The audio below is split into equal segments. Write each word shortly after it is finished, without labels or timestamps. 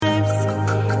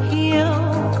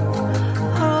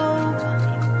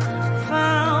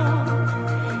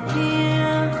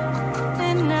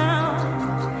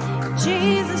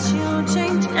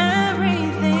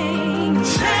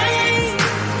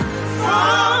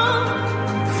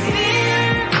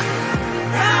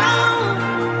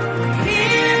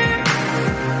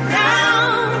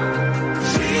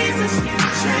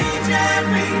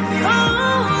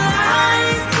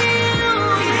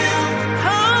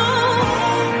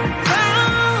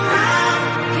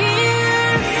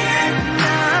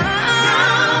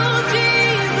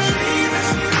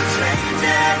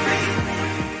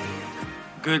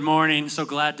Good morning. So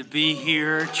glad to be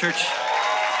here. Church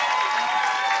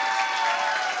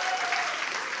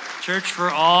for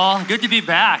all. Good to be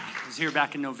back. I was here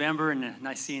back in November, and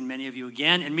nice seeing many of you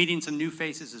again and meeting some new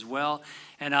faces as well.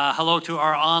 And hello to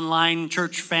our online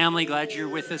church family. Glad you're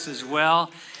with us as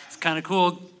well. It's kind of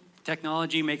cool.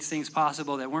 Technology makes things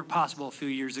possible that weren't possible a few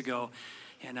years ago.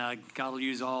 And God will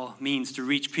use all means to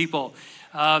reach people.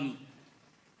 I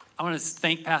want to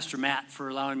thank Pastor Matt for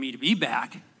allowing me to be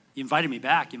back. You invited me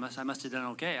back. I must have done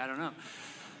okay. I don't know.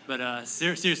 But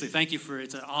seriously, thank you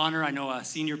it's an honor. I know I've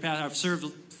served a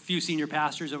few senior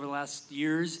pastors over the last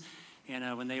years.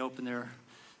 And when they open their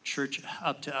church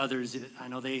up to others, I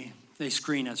know they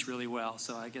screen us really well.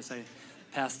 So I guess I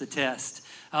passed the test.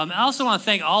 I also want to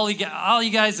thank all you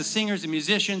guys, the singers, the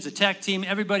musicians, the tech team,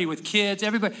 everybody with kids,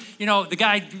 everybody. You know, the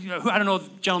guy, who I don't know the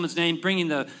gentleman's name, bringing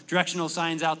the directional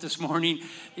signs out this morning.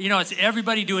 You know, it's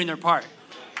everybody doing their part.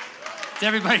 It's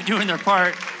everybody doing their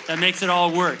part that makes it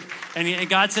all work. And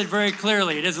God said very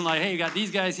clearly, it isn't like, hey, you got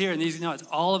these guys here and these. No, it's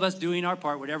all of us doing our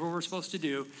part, whatever we're supposed to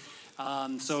do.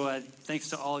 So thanks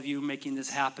to all of you making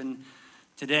this happen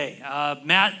today.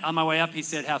 Matt, on my way up, he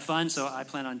said, have fun. So I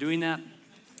plan on doing that.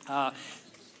 I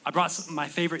brought my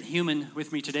favorite human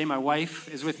with me today. My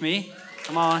wife is with me.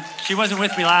 Come on. She wasn't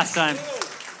with me last time.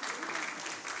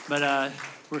 But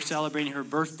we're celebrating her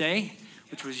birthday,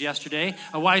 which was yesterday.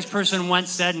 A wise person once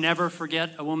said, never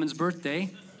forget a woman's birthday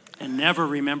and never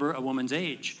remember a woman's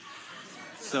age.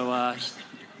 So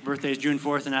birthday is June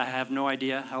 4th, and I have no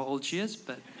idea how old she is,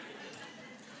 but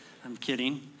I'm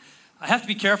kidding. I have to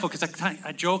be careful because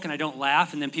I joke and I don't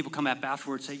laugh, and then people come up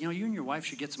afterwards and say, you know, you and your wife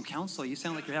should get some counsel. You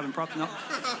sound like you're having problems. No,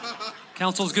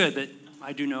 counsel's good, but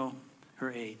I do know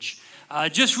her age.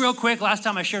 Just real quick, last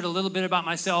time I shared a little bit about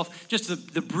myself,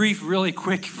 just the brief, really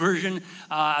quick version.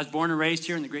 I was born and raised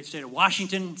here in the great state of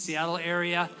Washington, Seattle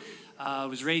area. I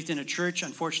was raised in a church.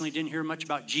 Unfortunately, didn't hear much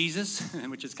about Jesus,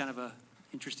 which is kind of an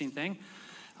interesting thing.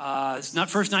 It's not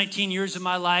first 19 years of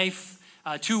my life.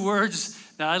 Two words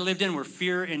that I lived in were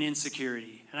fear and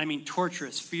insecurity. And I mean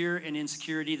torturous fear and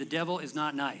insecurity. The devil is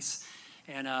not nice.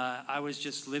 And I was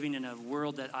just living in a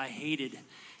world that I hated.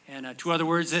 And two other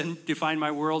words that defined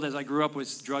my world as I grew up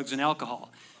was drugs and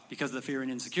alcohol because of the fear and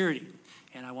insecurity.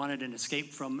 And I wanted an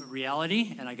escape from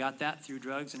reality, and I got that through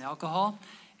drugs and alcohol.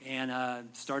 And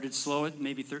started slow at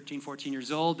maybe 13, 14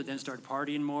 years old, but then started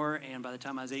partying more. And by the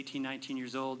time I was 18, 19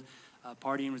 years old,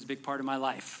 partying was a big part of my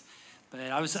life. But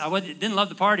I didn't love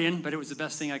the partying, but it was the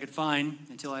best thing I could find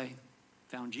until I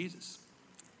found Jesus.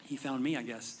 He found me, I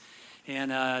guess. And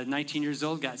 19 years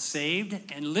old, got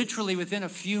saved. And literally within a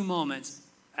few moments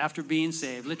after being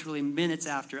saved, literally minutes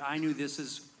after, I knew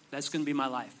that's going to be my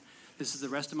life. This is the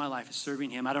rest of my life, is serving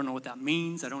him. I don't know what that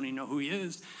means. I don't even know who he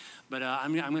is. But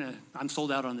I'm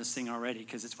sold out on this thing already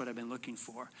because it's what I've been looking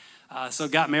for. So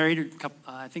got married,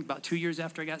 I think about 2 years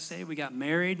after I got saved. We got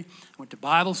married, went to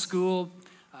Bible school.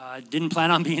 Didn't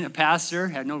plan on being a pastor,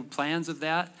 had no plans of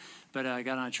that. But I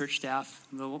got on a church staff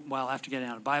a little while after getting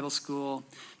out of Bible school.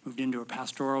 Moved into a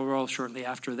pastoral role shortly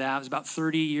after that. I was about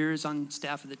 30 years on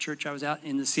staff at the church I was at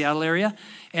in the Seattle area.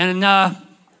 And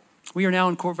we are now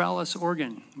in Corvallis,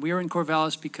 Oregon. We are in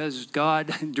Corvallis because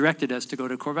God directed us to go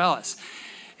to Corvallis.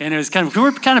 And it was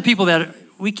we're kind of people that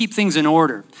we keep things in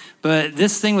order. But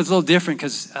this thing was a little different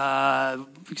because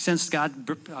we sensed God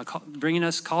bringing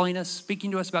us, calling us,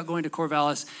 speaking to us about going to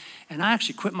Corvallis. And I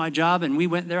actually quit my job and we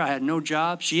went there. I had no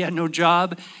job. She had no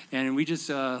job. And we just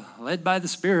led by the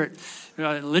Spirit.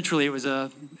 Literally, it was a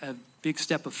big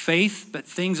step of faith, but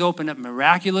things opened up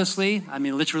miraculously. I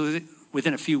mean, literally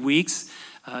within a few weeks,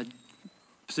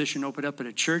 position opened up at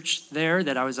a church there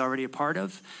that I was already a part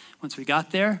of once we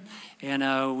got there.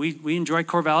 And we enjoyed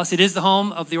Corvallis. It is the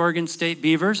home of the Oregon State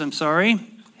Beavers. I'm sorry.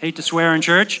 Hate to swear in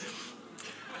church.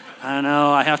 I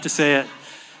know, I have to say it.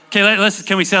 Okay,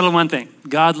 can we settle one thing?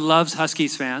 God loves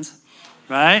Huskies fans,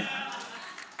 right?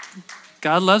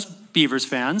 God loves Beavers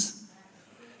fans.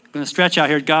 I'm going to stretch out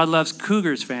here. God loves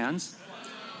Cougars fans.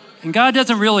 And God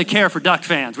doesn't really care for Duck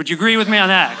fans. Would you agree with me on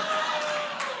that?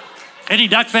 Any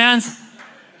Duck fans?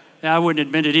 Yeah, I wouldn't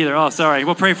admit it either. Oh, sorry.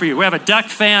 We'll pray for you. We have a Duck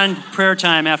fan prayer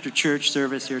time after church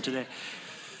service here today.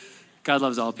 God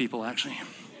loves all people, actually.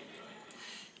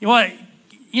 You know what?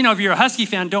 You know, if you're a Husky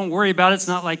fan, don't worry about it. It's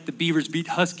not like the Beavers beat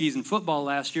Huskies in football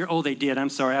last year. Oh, they did. I'm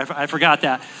sorry. I forgot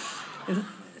that.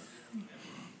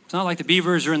 It's not like the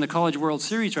Beavers are in the College World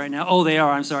Series right now. Oh, they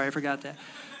are. I'm sorry. I forgot that.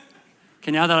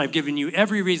 Okay, now that I've given you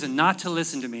every reason not to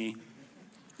listen to me,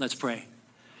 let's pray.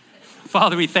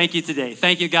 Father, we thank you today.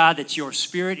 Thank you, God, that your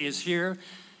Spirit is here.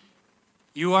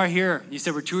 You are here. You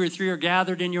said where 2 or 3 are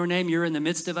gathered in your name, you're in the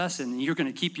midst of us, and you're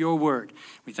going to keep your word.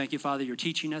 We thank you, Father, you're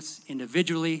teaching us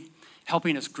individually,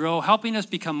 helping us grow, helping us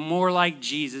become more like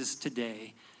Jesus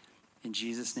today. In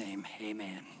Jesus' name,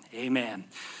 amen. Amen.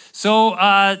 So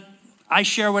I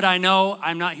share what I know.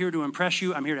 I'm not here to impress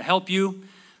you. I'm here to help you.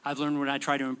 I've learned when I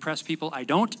try to impress people, I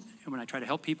don't. And when I try to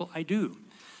help people, I do.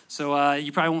 So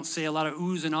you probably won't say a lot of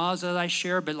oohs and ahs that I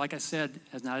share, but like I said,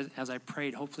 as I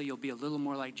prayed, hopefully you'll be a little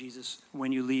more like Jesus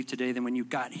when you leave today than when you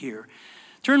got here.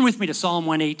 Turn with me to Psalm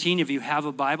 118 if you have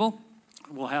a Bible.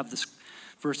 We'll have the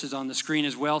verses on the screen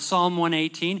as well. Psalm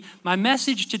 118. My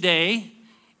message today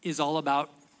is all about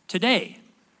today.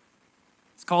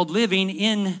 It's called Living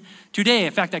in Today.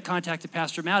 In fact, I contacted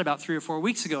Pastor Matt about 3 or 4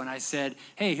 weeks ago, and I said,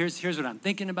 hey, here's what I'm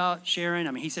thinking about sharing.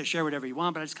 I mean, he said share whatever you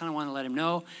want, but I just kind of want to let him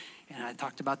know. And I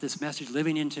talked about this message,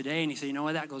 Living in Today, and he said, you know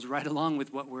what, that goes right along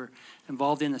with what we're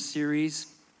involved in the series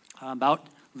about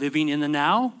living in the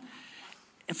now.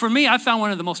 And for me, I found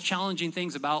one of the most challenging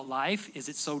things about life is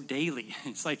it's so daily.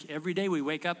 It's like every day we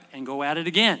wake up and go at it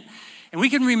again. And we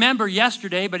can remember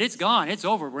yesterday, but it's gone. It's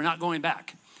over. We're not going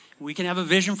back. We can have a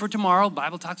vision for tomorrow. The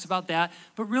Bible talks about that.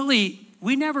 But really,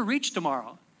 we never reach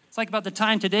tomorrow. It's like about the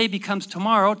time today becomes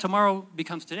tomorrow, tomorrow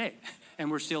becomes today.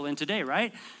 And we're still in today,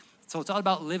 right? So it's all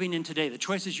about living in today, the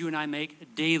choices you and I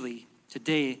make daily,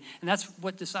 today. And that's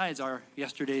what decides our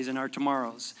yesterdays and our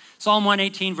tomorrows. Psalm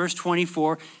 118, verse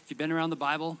 24. If you've been around the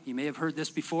Bible, you may have heard this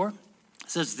before. It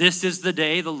says, this is the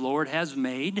day the Lord has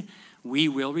made. We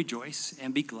will rejoice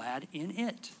and be glad in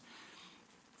it.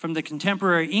 From the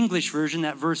Contemporary English Version,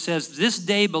 that verse says, this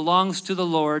day belongs to the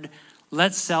Lord.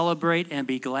 Let's celebrate and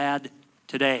be glad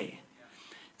today.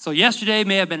 So yesterday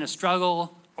may have been a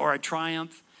struggle or a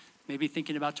triumph. Maybe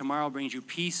thinking about tomorrow brings you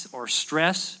peace or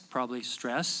stress, probably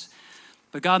stress.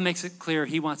 But God makes it clear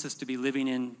he wants us to be living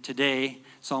in today,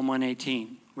 Psalm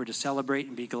 118. We're to celebrate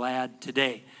and be glad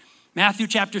today. Matthew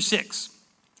chapter 6,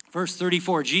 verse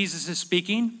 34. Jesus is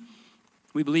speaking.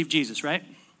 We believe Jesus, right?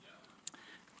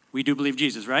 We do believe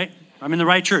Jesus, right? I'm in the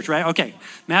right church, right? Okay.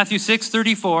 Matthew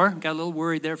 6:34. Got a little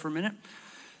worried there for a minute.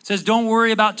 It says, don't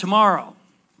worry about tomorrow.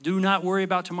 Do not worry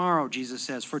about tomorrow, Jesus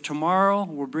says, for tomorrow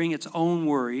will bring its own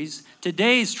worries.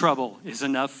 Today's trouble is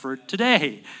enough for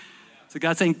today. So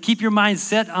God's saying, keep your mind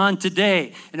set on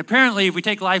today. And apparently, if we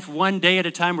take life one day at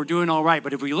a time, we're doing all right.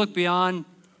 But if we look beyond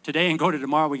today and go to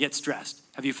tomorrow, we get stressed.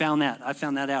 Have you found that? I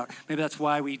found that out. Maybe that's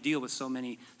why we deal with so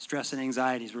many stress and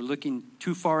anxieties. We're looking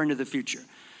too far into the future.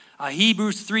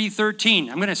 Hebrews 3:13.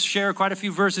 I'm going to share quite a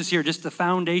few verses here, just the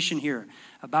foundation here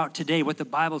about today, what the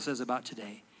Bible says about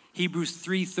today. Hebrews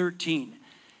 3:13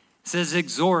 says,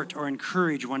 exhort or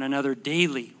encourage one another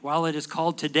daily while it is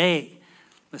called today,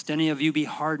 lest any of you be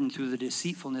hardened through the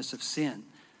deceitfulness of sin.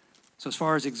 So as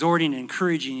far as exhorting and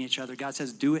encouraging each other, God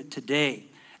says, do it today.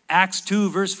 Acts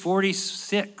 2, verse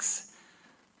 46,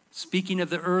 speaking of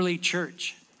the early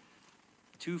church,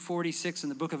 2:46 in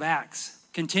the book of Acts,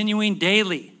 continuing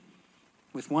daily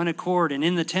with one accord and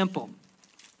in the temple.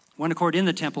 One accord in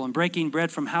the temple and breaking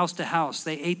bread from house to house.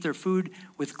 They ate their food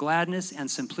with gladness and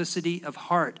simplicity of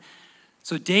heart.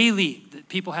 So daily, the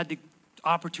people had the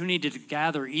opportunity to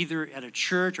gather either at a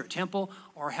church or temple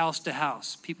or house to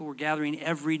house. People were gathering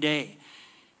every day.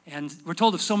 And we're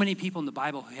told of so many people in the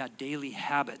Bible who had daily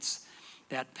habits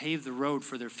that paved the road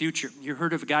for their future. You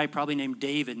heard of a guy probably named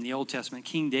David in the Old Testament,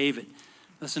 King David.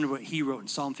 Listen to what he wrote in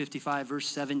Psalm 55, verse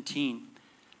 17.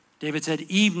 David said,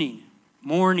 evening,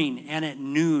 morning, and at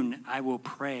noon, I will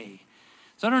pray.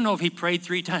 So I don't know if he prayed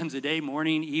 3 times a day,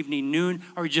 morning, evening, noon,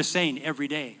 or just saying every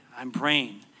day, I'm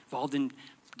praying, involved in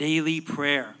daily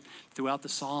prayer. Throughout the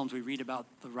Psalms, we read about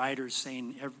the writers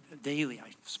saying daily,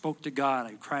 I spoke to God,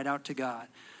 I cried out to God.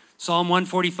 Psalm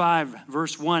 145,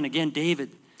 verse 1, again, David,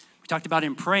 we talked about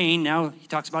him praying, now he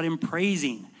talks about him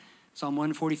praising. Psalm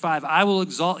 145, I will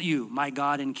exalt you, my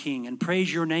God and King, and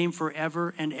praise your name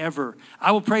forever and ever.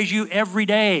 I will praise you every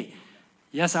day.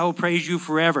 Yes, I will praise you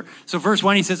forever. So verse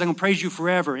 1, he says, I'm going to praise you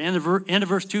forever. End of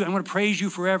verse 2, I'm going to praise you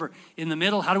forever. In the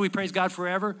middle, how do we praise God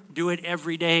forever? Do it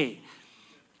every day.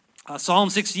 Psalm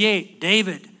 68,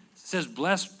 David says,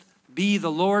 blessed be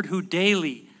the Lord who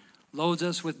daily loads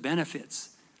us with benefits.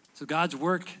 So God's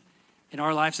work in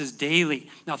our lives is daily.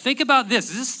 Now think about this.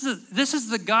 This is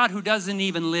the God who doesn't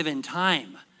even live in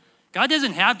time. God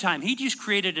doesn't have time. He just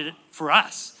created it for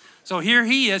us. So here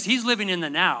he is. He's living in the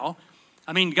now.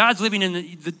 I mean, God's living in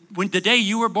the day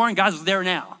you were born, God's there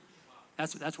now.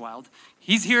 That's wild.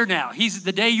 He's here now. He's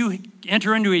the day you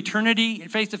enter into eternity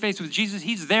face to face with Jesus,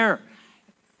 he's there.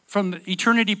 From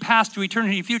eternity past to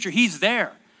eternity future, he's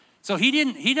there. So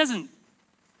he doesn't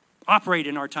operate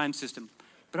in our time system.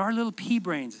 But our little pea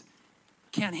brains,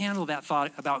 Can't handle that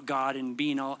thought about God and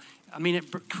being all,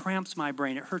 it cramps my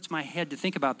brain. It hurts my head to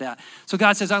think about that. So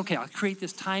God says, okay, I'll create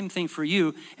this time thing for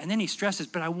you. And then he stresses,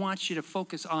 but I want you to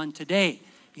focus on today.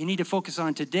 You need to focus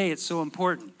on today. It's so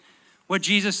important. What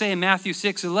Jesus say in Matthew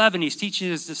 6:11, he's teaching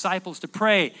his disciples to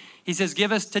pray. He says,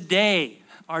 give us today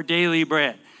our daily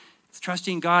bread. It's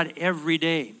trusting God every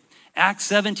day. Acts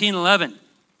 17:11.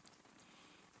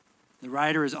 The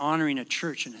writer is honoring a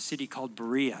church in a city called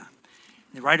Berea.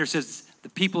 The writer says the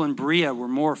people in Berea were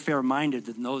more fair-minded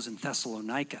than those in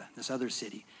Thessalonica, this other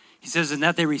city. He says, in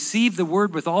that they received the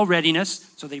word with all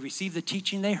readiness, so they received the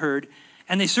teaching they heard,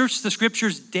 and they searched the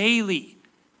scriptures daily,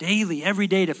 every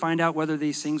day to find out whether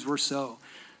these things were so.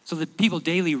 So the people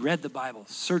daily read the Bible,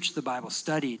 searched the Bible,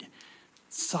 studied,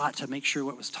 sought to make sure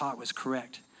what was taught was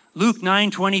correct. Luke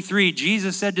 9:23,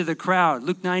 Jesus said to the crowd,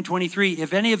 Luke 9:23,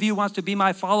 if any of you wants to be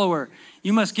my follower,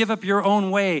 you must give up your own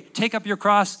way, take up your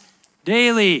cross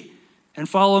daily, and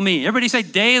follow me. Everybody say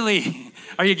daily.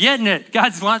 Are you getting it?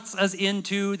 God wants us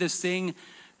into this thing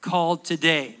called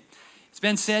today. It's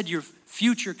been said your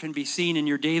future can be seen in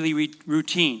your daily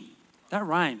routine. That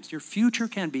rhymes. Your future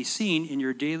can be seen in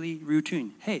your daily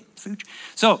routine. Hey, future.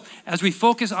 So as we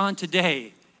focus on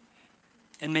today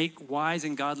and make wise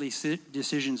and godly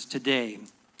decisions today,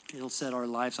 it'll set our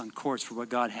lives on course for what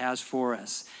God has for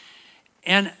us.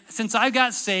 And since I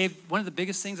got saved, one of the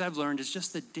biggest things I've learned is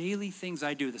just the daily things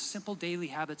I do, the simple daily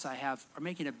habits I have are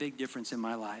making a big difference in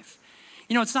my life.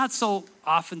 It's not so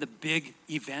often the big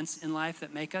events in life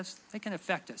that make us, they can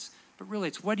affect us. But really,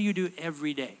 it's what do you do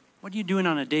every day? What are you doing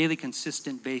on a daily,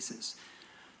 consistent basis?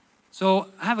 So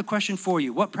I have a question for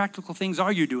you. What practical things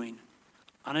are you doing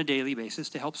on a daily basis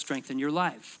to help strengthen your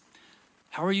life?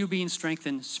 How are you being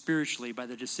strengthened spiritually by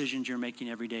the decisions you're making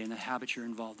every day and the habits you're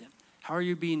involved in? How are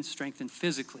you being strengthened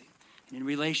physically and in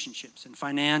relationships and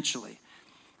financially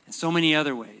and so many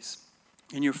other ways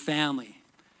in your family?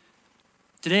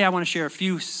 Today I want to share a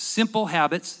few simple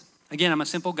habits. Again, I'm a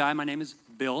simple guy. My name is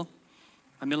Bill.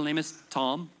 My middle name is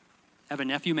Tom. I have a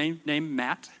nephew named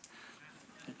Matt,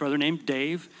 a brother named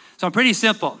Dave. So I'm pretty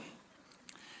simple.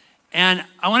 And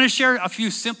I want to share a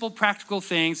few simple, practical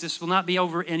things. This will not be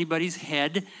over anybody's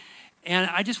head. And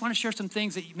I just want to share some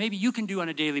things that maybe you can do on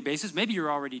a daily basis. Maybe you're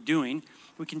already doing.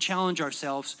 We can challenge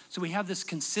ourselves so we have this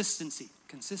consistency,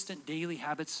 consistent daily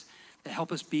habits that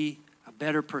help us be a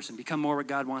better person, become more what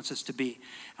God wants us to be.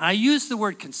 And I use the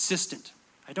word consistent.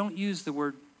 I don't use the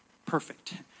word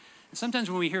perfect. And sometimes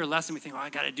when we hear a lesson, we think, I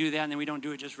got to do that, and then we don't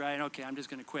do it just right. Okay, I'm just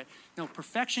going to quit. No,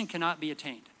 perfection cannot be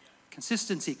attained.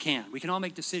 Consistency can. We can all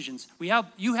make decisions.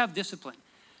 You have discipline.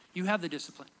 You have the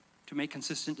discipline to make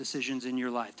consistent decisions in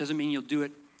your life. Doesn't mean you'll do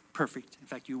it perfect. In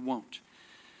fact, you won't.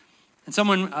 And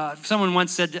someone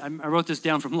once said, I wrote this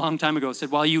down from a long time ago, said,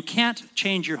 while you can't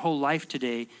change your whole life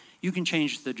today, you can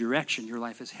change the direction your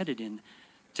life is headed in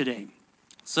today.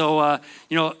 So,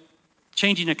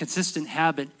 changing a consistent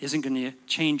habit isn't going to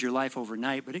change your life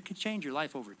overnight, but it could change your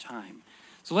life over time.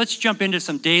 So let's jump into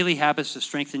some daily habits to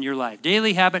strengthen your life.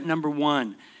 Daily habit number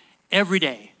 1, every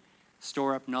day,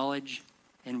 store up knowledge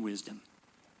and wisdom.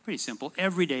 Pretty simple.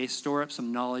 Every day, store up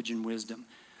some knowledge and wisdom.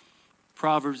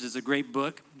 Proverbs is a great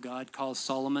book. God calls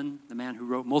Solomon, the man who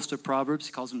wrote most of Proverbs,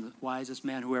 he calls him the wisest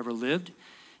man who ever lived.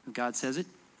 If God says it,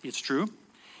 it's true.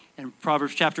 In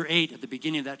Proverbs chapter 8, at the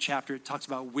beginning of that chapter, it talks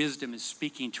about wisdom is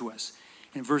speaking to us.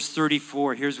 In verse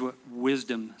 34, here's what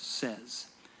wisdom says.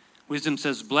 Wisdom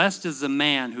says, blessed is the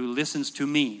man who listens to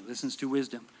me, listens to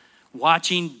wisdom,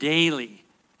 watching daily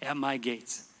at my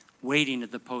gates, waiting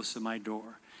at the posts of my door.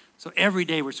 So every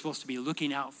day we're supposed to be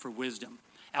looking out for wisdom.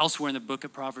 Elsewhere in the book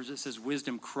of Proverbs, it says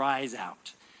wisdom cries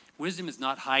out. Wisdom is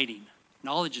not hiding.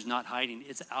 Knowledge is not hiding.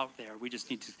 It's out there. We just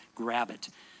need to grab it.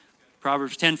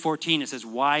 Proverbs 10:14, it says,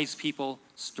 wise people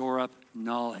store up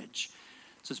knowledge.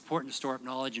 So it's important to store up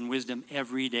knowledge and wisdom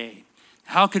every day.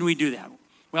 How can we do that?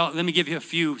 Well, let me give you a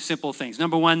few simple things.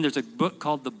 Number 1, there's a book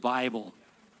called the Bible.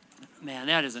 Man,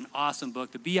 that is an awesome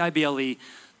book. The Bible, the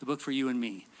book for you and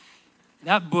me.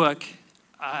 That book,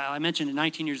 I mentioned at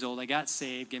 19 years old, I got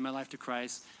saved, gave my life to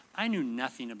Christ. I knew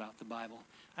nothing about the Bible.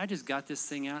 I just got this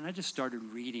thing out and I just started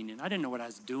reading it. I didn't know what I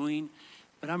was doing,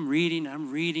 but I'm reading,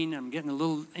 I'm getting a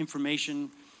little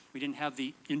information. We didn't have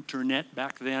the internet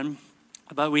back then,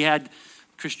 but we had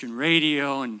Christian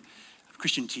radio and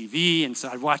Christian TV, and so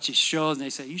I'd watch these shows, and they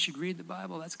say, you should read the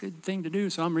Bible. That's a good thing to do.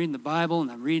 So I'm reading the Bible,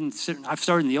 and I've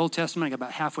started in the Old Testament. I got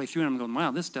about halfway through, and I'm going, wow,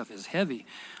 this stuff is heavy.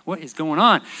 What is going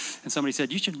on? And somebody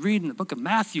said, you should read in the book of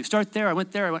Matthew. Start there. I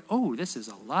went there. I went, oh, this is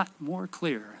a lot more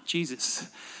clear. Jesus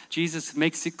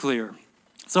makes it clear.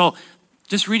 So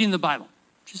just reading the Bible,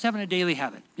 just having a daily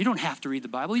habit. You don't have to read the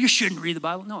Bible. You shouldn't read the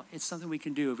Bible. No, it's something we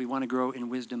can do if we want to grow in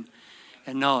wisdom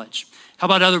and knowledge. How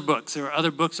about other books? There are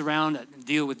other books around that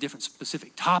deal with different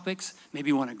specific topics. Maybe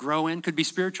you want to grow in. Could be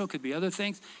spiritual, could be other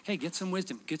things. Hey, get some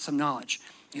wisdom, get some knowledge.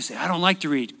 You say, I don't like to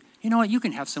read. You know what? You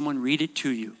can have someone read it to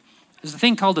you. There's a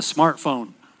thing called a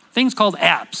smartphone. Things called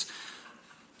apps.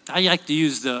 I like to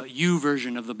use the U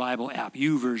version of the Bible app,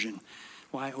 U version,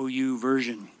 Y-O-U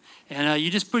version. And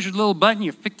you just push a little button,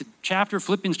 you pick the chapter,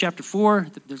 Philippians chapter 4.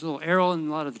 There's a little arrow in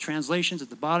a lot of the translations at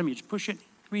the bottom. You just push it,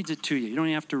 it reads it to you. You don't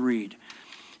even have to read.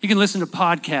 You can listen to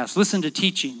podcasts, listen to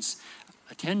teachings,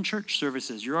 attend church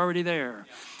services. You're already there.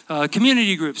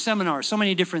 Community groups, seminars, so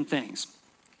many different things.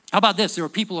 How about this? There are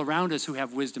people around us who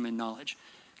have wisdom and knowledge.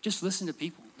 Just listen to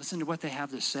people. Listen to what they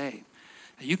have to say.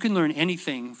 You can learn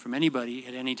anything from anybody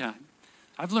at any time.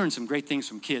 I've learned some great things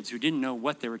from kids who didn't know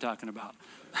what they were talking about.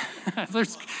 I've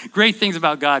learned great things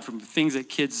about God from things that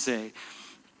kids say. In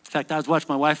fact, I was watching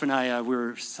my wife and I, we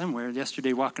were somewhere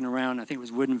yesterday walking around, I think it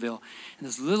was Woodinville, and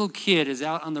this little kid is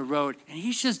out on the road, and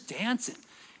he's just dancing.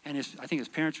 And I think his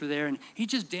parents were there, and he's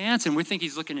just dancing. We think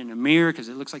he's looking in a mirror because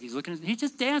it looks like he's looking. He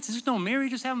just dances. There's no mirror.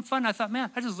 He's just having fun. And I thought,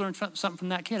 man, I just learned something from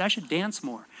that kid. I should dance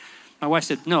more. My wife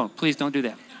said, no, please don't do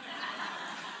that.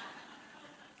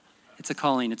 It's a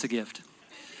calling. It's a gift.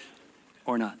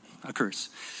 Or not. A curse.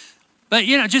 But,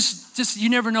 just you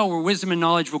never know where wisdom and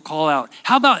knowledge will call out.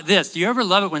 How about this? Do you ever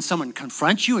love it when someone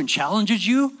confronts you and challenges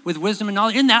you with wisdom and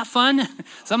knowledge? Isn't that fun?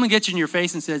 Someone gets you in your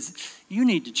face and says, you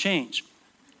need to change.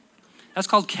 That's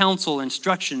called counsel,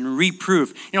 instruction,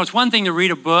 reproof. It's one thing to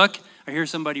read a book or hear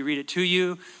somebody read it to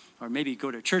you or maybe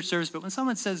go to a church service. But when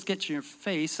someone says, get you in your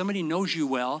face, somebody knows you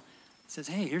well, says,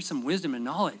 hey, here's some wisdom and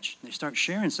knowledge. And they start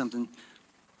sharing something.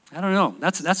 I don't know.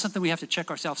 That's something we have to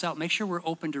check ourselves out. Make sure we're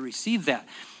open to receive that.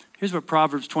 Here's what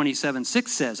Proverbs 27:6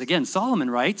 says. Again, Solomon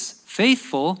writes,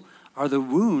 faithful are the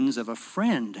wounds of a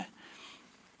friend.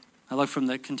 I love from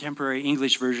the contemporary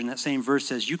English version, that same verse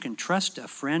says, you can trust a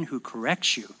friend who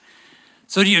corrects you.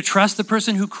 So do you trust the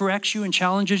person who corrects you and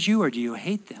challenges you, or do you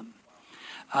hate them?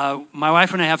 My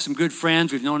wife and I have some good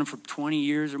friends. We've known them for 20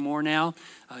 years or more now.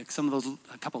 A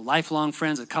couple lifelong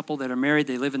friends, a couple that are married.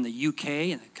 They live in the UK,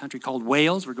 in a country called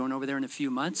Wales. We're going over there in a few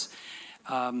months.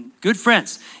 Good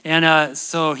friends. And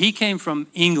so he came from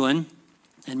England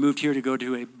and moved here to go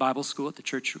to a Bible school at the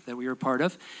church that we were part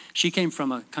of. She came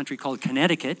from a country called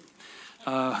Connecticut,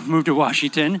 moved to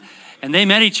Washington, and they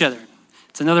met each other.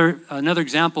 It's another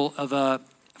example of a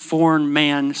foreign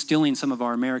man stealing some of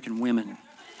our American women.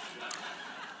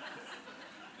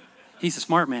 He's a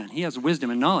smart man. He has wisdom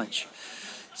and knowledge.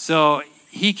 So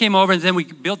he came over, and then we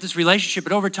built this relationship.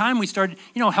 But over time, we started,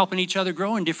 helping each other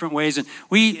grow in different ways. And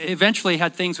we eventually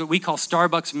had things that we call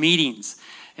Starbucks meetings.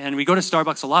 And we go to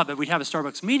Starbucks a lot, but we'd have a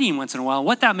Starbucks meeting once in a while. And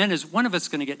what that meant is one of us is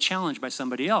going to get challenged by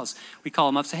somebody else. We call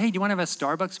them up, say, hey, do you want to have a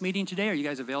Starbucks meeting today? Are you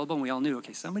guys available? And we all knew,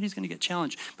 okay, somebody's going to get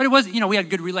challenged. But it wasn't, we had a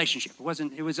good relationship.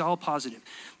 It was all positive.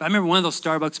 But I remember one of those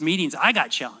Starbucks meetings, I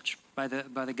got challenged by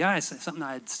the guy, something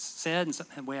I had said and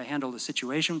the way I handled the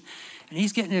situation. And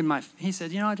he's getting he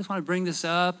said, I just want to bring this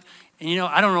up. And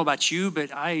I don't know about you,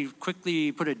 but I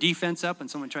quickly put a defense up when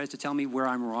someone tries to tell me where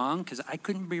I'm wrong, because I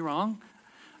couldn't be wrong.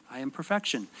 I am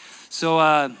perfection. So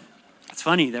it's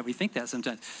funny that we think that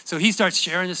sometimes. So he starts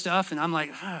sharing this stuff, and I'm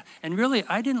like, and really,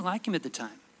 I didn't like him at the time.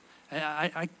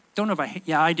 I don't know if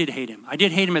I did hate him. I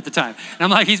did hate him at the time. And I'm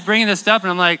like, he's bringing this stuff,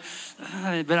 and I'm like,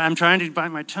 but I'm trying to bite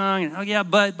my tongue, and oh yeah,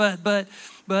 but.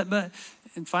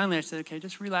 And finally I said, okay,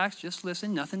 just relax, just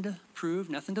listen, nothing to prove,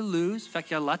 nothing to lose. In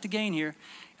fact, you got a lot to gain here.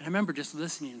 And I remember just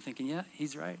listening and thinking, yeah,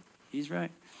 he's right.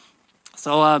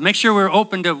 So make sure we're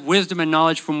open to wisdom and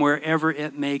knowledge from wherever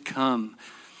it may come.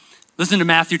 Listen to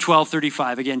Matthew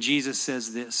 12:35. Again, Jesus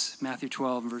says this, Matthew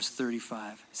 12, verse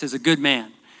 35. He says, a good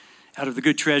man out of the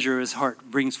good treasure of his heart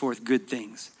brings forth good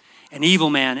things. An evil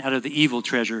man out of the evil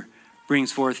treasure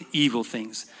brings forth evil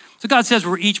things. So God says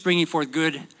we're each bringing forth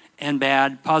good and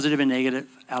bad, positive and negative,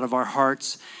 out of our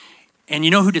hearts. And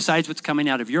you know who decides what's coming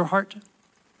out of your heart?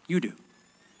 You do.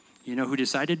 You know who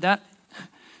decided that?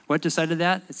 What decided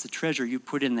that? It's the treasure you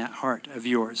put in that heart of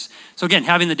yours. So again,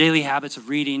 having the daily habits of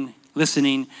reading,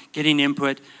 listening, getting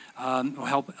input will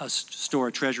help us store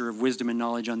a treasure of wisdom and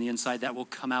knowledge on the inside that will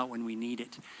come out when we need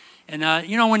it. And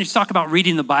when you talk about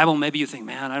reading the Bible, maybe you think,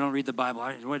 man, I don't read the Bible.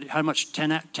 How much,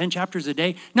 10 chapters a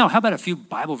day? No, how about a few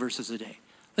Bible verses a day?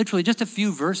 Literally just a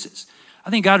few verses. I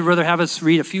think God would rather have us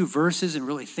read a few verses and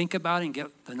really think about it and get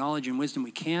the knowledge and wisdom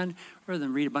we can, rather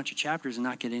than read a bunch of chapters and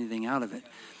not get anything out of it.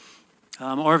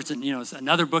 Or if it's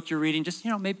another book you're reading, just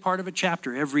maybe part of a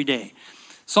chapter every day.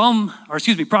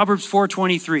 Proverbs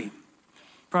 4:23.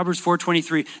 Proverbs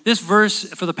 4:23. This verse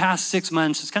for the past 6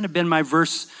 months has kind of been my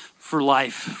verse for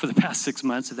life for the past 6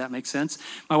 months, if that makes sense.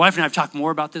 My wife and I have talked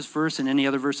more about this verse than any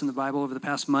other verse in the Bible over the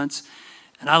past months,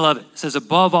 and I love it. It says,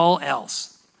 above all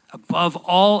else,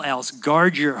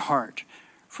 guard your heart,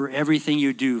 for everything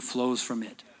you do flows from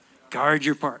it. Guard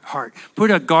your heart.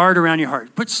 Put a guard around your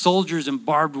heart. Put soldiers and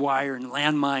barbed wire and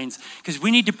landmines, because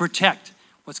we need to protect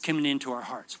what's coming into our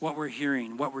hearts, what we're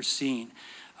hearing, what we're seeing.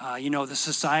 The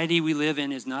society we live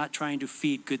in is not trying to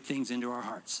feed good things into our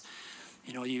hearts.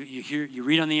 You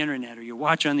read on the internet, or you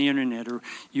watch on the internet, or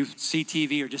you see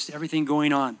TV, or just everything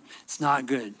going on. It's not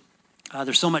good.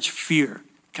 There's so much fear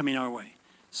coming our way.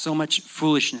 So much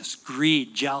foolishness,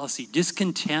 greed, jealousy,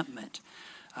 discontentment,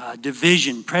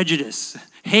 division, prejudice,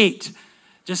 hate.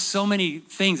 Just so many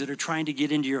things that are trying to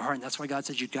get into your heart. And that's why God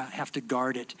says you have to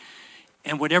guard it.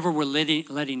 And whatever we're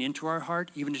letting into our heart,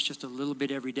 even if it's just a little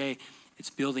bit every day, it's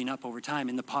building up over time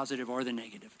in the positive or the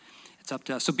negative. It's up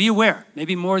to us. So be aware,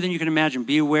 maybe more than you can imagine.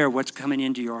 Be aware of what's coming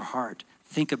into your heart.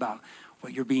 Think about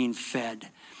what you're being fed.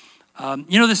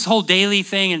 This whole daily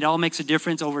thing, and it all makes a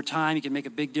difference over time. You can make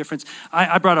a big difference.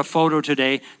 I brought a photo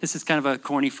today. This is kind of a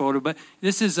corny photo, but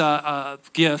this is a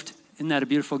gift. Isn't that a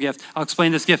beautiful gift? I'll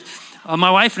explain this gift.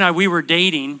 My wife and I, we were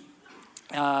dating,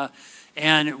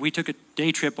 and we took a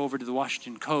day trip over to the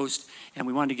Washington coast, and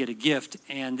we wanted to get a gift.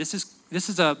 And this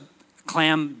is a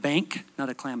clam bank, not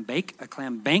a clam bake, a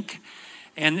clam bank.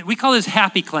 And we call this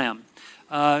Happy Clam.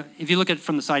 If you look at it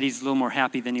from the side, he's a little more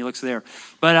happy than he looks there.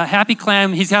 But Happy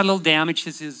Clam, he's had a little damage.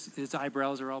 His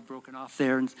eyebrows are all broken off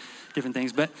there and different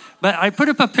things. But I put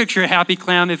up a picture of Happy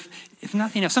Clam. If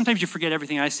nothing else, sometimes you forget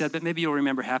everything I said, but maybe you'll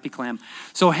remember Happy Clam.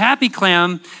 So Happy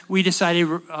Clam, we decided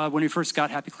when we first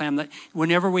got Happy Clam that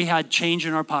whenever we had change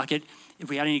in our pocket, if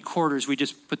we had any quarters, we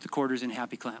just put the quarters in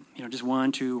Happy Clam. Just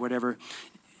 1, 2, whatever.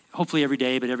 Hopefully every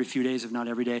day, but every few days, if not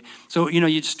every day. So,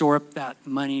 you'd store up that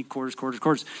money, quarters.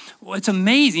 Well, it's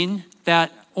amazing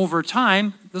that over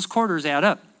time, those quarters add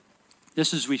up.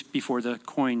 This is before the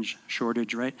coin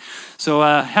shortage, right? So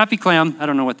Happy Clam, I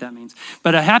don't know what that means,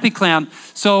 but a Happy Clam.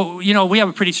 So, we have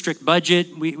a pretty strict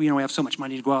budget. We have so much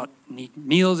money to go out and eat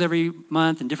meals every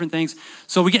month and different things.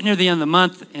 So we get near the end of the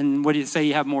month, and what do you say?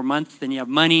 You have more month than you have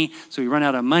money. So we run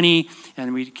out of money,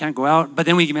 and we can't go out. But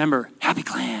then we remember Happy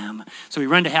Clam. So we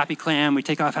run to Happy Clam, we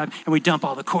take off Happy, and we dump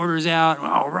all the quarters out.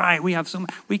 All right, we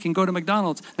can go to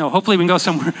McDonald's. No, hopefully we can go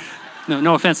somewhere.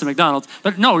 No offense to McDonald's.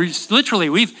 But no,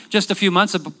 literally, just a few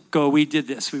months ago, we did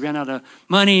this. We ran out of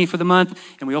money for the month,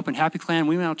 and we opened Happy Clam.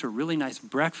 We went out to a really nice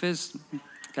breakfast,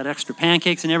 got extra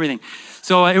pancakes and everything.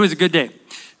 So it was a good day.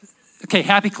 Okay,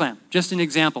 Happy Clam, just an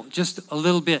example, just a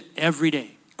little bit every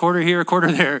day. Quarter here,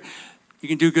 quarter there. You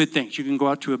can do good things. You can go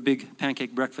out to a big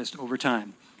pancake breakfast over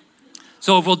time.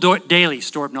 So if we'll do it daily,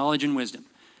 store up knowledge and wisdom.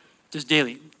 Just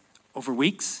daily, over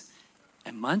weeks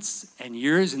and months and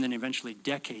years, and then eventually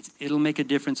decades. It'll make a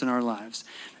difference in our lives.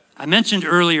 I mentioned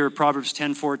earlier Proverbs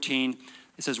 10:14.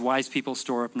 It says, wise people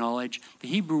store up knowledge. The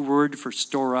Hebrew word for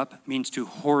store up means to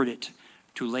hoard it,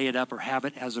 to lay it up or have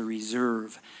it as a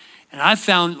reserve. And I've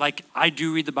found, I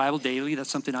do read the Bible daily. That's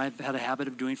something I've had a habit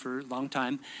of doing for a long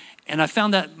time. And I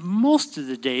found that most of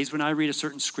the days when I read a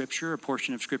certain scripture, a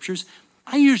portion of scriptures,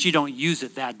 I usually don't use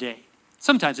it that day.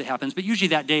 Sometimes it happens, but usually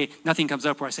that day, nothing comes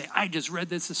up where I say, I just read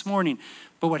this morning.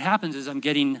 But what happens is I'm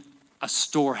getting a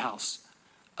storehouse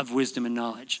of wisdom and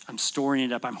knowledge. I'm storing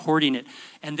it up. I'm hoarding it.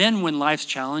 And then when life's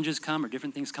challenges come or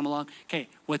different things come along, okay,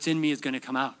 what's in me is going to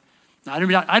come out. Now,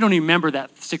 I don't even remember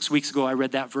that 6 weeks ago I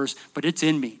read that verse, but it's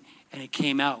in me, and it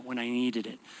came out when I needed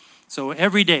it. So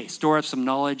every day, store up some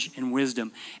knowledge and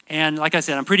wisdom. And like I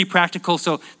said, I'm pretty practical,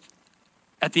 so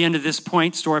at the end of this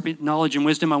point, store up knowledge and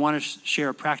wisdom. I want to share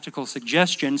a practical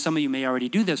suggestion. Some of you may already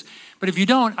do this. But if you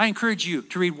don't, I encourage you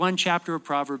to read one chapter of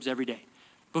Proverbs every day.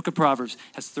 Book of Proverbs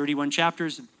has 31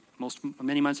 chapters.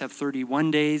 Many months have 31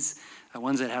 days.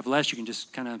 Ones that have less, you can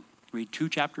just kind of read 2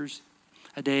 chapters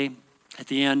a day at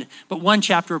the end. But one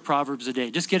chapter of Proverbs a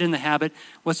day. Just get in the habit.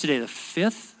 What's today, the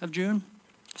 5th of June?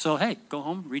 So, hey, go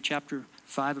home, read chapter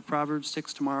 5 of Proverbs,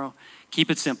 6 tomorrow. Keep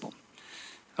it simple.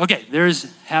 Okay,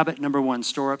 there's habit number 1,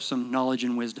 store up some knowledge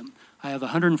and wisdom. I have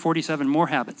 147 more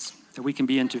habits that we can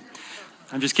be into.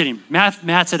 I'm just kidding.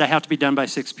 Matt said I have to be done by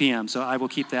 6 p.m., so I will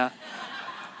keep that.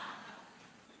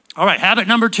 All right, habit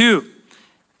number 2.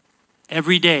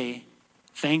 Every day,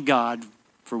 thank God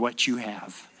for what you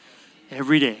have.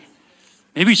 Every day.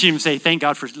 Maybe we should even say thank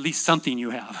God for at least something you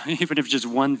have, even if it's just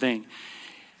one thing.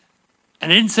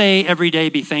 And I didn't say every day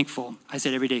be thankful. I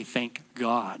said every day thank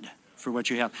God for what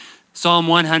you have. Psalm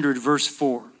 100, verse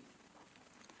 4.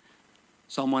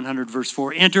 Psalm 100, verse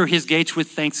 4. Enter his gates with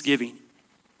thanksgiving.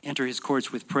 Enter his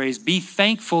courts with praise. Be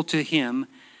thankful to him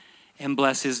and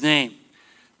bless his name.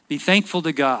 Be thankful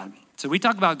to God. So we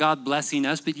talk about God blessing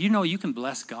us, but you can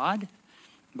bless God.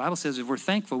 The Bible says if we're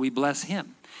thankful, we bless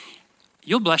him.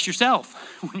 You'll bless yourself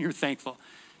when you're thankful.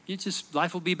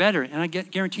 Life will be better. And I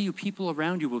guarantee you people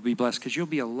around you will be blessed because you'll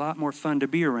be a lot more fun to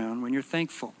be around when you're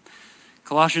thankful.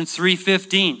 Colossians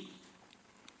 3:15.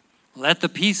 Let the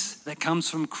peace that comes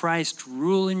from Christ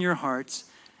rule in your hearts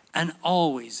and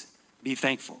always be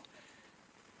thankful.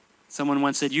 Someone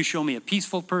once said, you show me a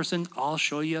peaceful person, I'll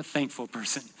show you a thankful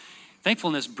person.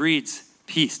 Thankfulness breeds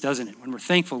peace, doesn't it? When we're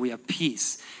thankful, we have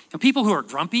peace. And people who are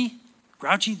grumpy,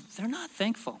 grouchy, they're not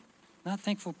thankful. Not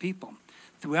thankful people.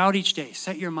 Throughout each day,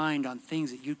 set your mind on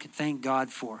things that you can thank God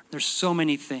for. There's so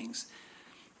many things.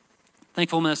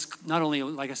 Thankfulness not only,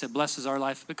 like I said, blesses our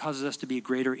life, but causes us to be a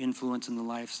greater influence in the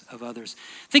lives of others.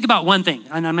 Think about one thing,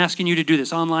 and I'm asking you to do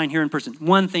this online, here in person.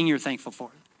 One thing you're thankful for.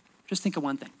 Just think of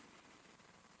one thing.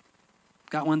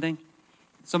 Got one thing?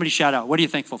 Somebody shout out. What are you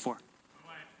thankful for?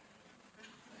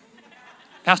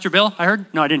 Pastor Bill, I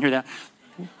heard? No, I didn't hear that.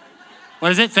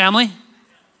 What is it? Family?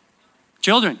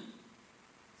 Children?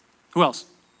 Who else?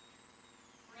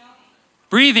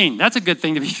 Breathing. That's a good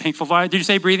thing to be thankful for. Did you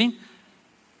say breathing?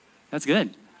 That's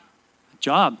good.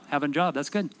 Job. Having a job. That's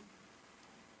good.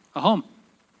 A home.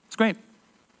 It's great.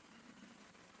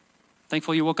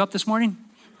 Thankful you woke up this morning?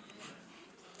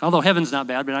 Although heaven's not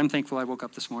bad, but I'm thankful I woke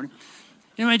up this morning.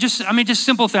 Just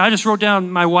simple thing. I just wrote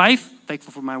down my wife.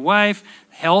 Thankful for my wife.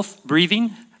 Health.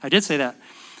 Breathing. I did say that.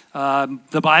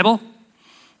 The Bible.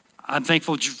 I'm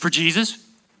thankful for Jesus.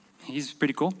 He's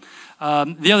pretty cool.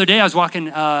 The other day I was walking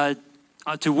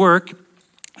to work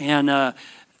and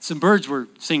some birds were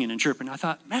singing and chirping. I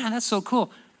thought, man, that's so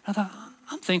cool. I thought,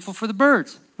 I'm thankful for the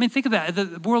birds. I mean, think of that.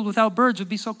 The world without birds would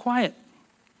be so quiet.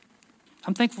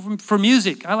 I'm thankful for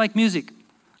music. I like music.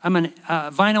 I'm a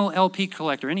vinyl LP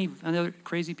collector. Any other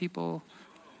crazy people?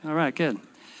 All right, good.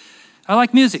 I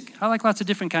like music. I like lots of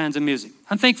different kinds of music.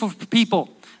 I'm thankful for people,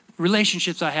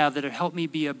 relationships I have that have helped me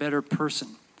be a better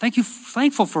person.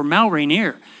 Thankful for Mount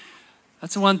Rainier.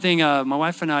 That's the one thing, my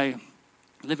wife and I,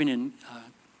 living in,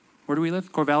 where do we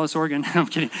live? Corvallis, Oregon. I'm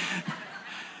kidding.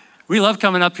 We love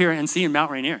coming up here and seeing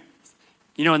Mount Rainier.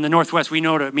 In the Northwest, we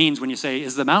know what it means when you say,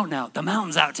 is the mountain out? The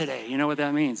mountain's out today. You know what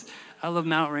that means. I love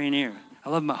Mount Rainier. I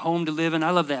love my home to live in.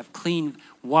 I love to have clean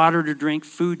water to drink,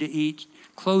 food to eat,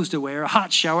 clothes to wear, a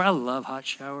hot shower. I love hot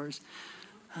showers.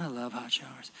 I love hot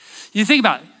showers. You think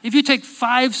about it. If you take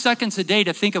 5 seconds a day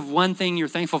to think of one thing you're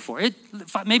thankful for,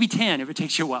 maybe 10 if it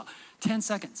takes you a while. 10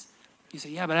 seconds. You say,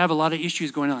 yeah, but I have a lot of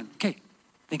issues going on. Okay,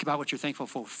 think about what you're thankful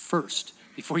for first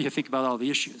before you think about all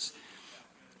the issues.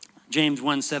 James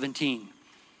 1:17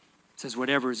 says,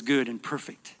 whatever is good and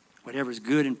perfect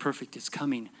is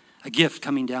coming, a gift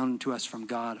coming down to us from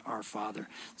God, our Father.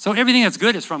 So everything that's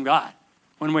good is from God.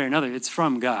 One way or another, it's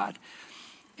from God.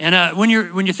 And when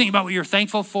you think about what you're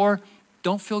thankful for,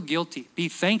 don't feel guilty. Be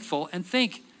thankful and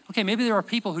think, okay, maybe there are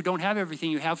people who don't have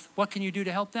everything you have. What can you do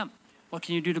to help them? What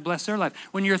can you do to bless their life?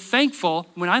 When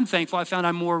I'm thankful, I found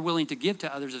I'm more willing to give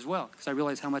to others as well because I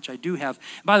realize how much I do have.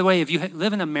 By the way, if you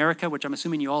live in America, which I'm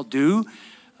assuming you all do,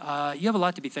 you have a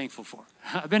lot to be thankful for.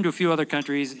 I've been to a few other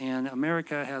countries, and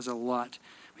America has a lot.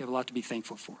 We have a lot to be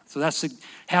thankful for. So that's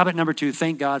habit number 2.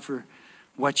 Thank God for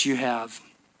what you have.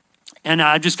 And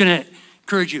I'm just going to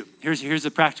encourage you. Here's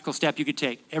a practical step you could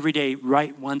take. Every day,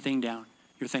 write one thing down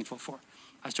you're thankful for.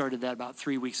 I started that about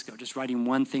 3 weeks ago, just writing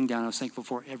one thing down I was thankful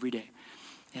for every day.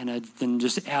 And then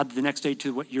just add the next day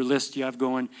to what your list you have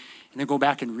going, and then go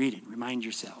back and read it. Remind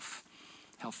yourself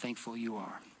how thankful you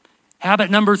are. Habit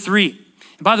number 3.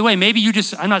 And by the way,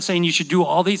 I'm not saying you should do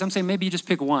all these. I'm saying maybe you just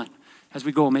pick one. As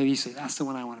we go, maybe you say, that's the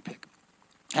one I want to pick.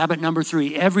 Habit number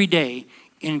 3, every day,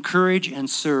 encourage and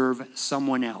serve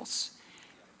someone else.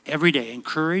 Every day,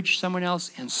 encourage someone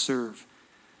else and serve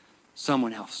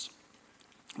someone else.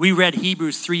 We read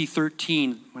Hebrews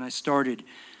 3:13 when I started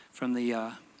from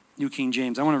the New King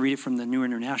James. I want to read it from the New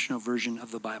International Version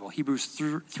of the Bible. Hebrews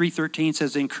 3:13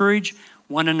 says, encourage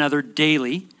one another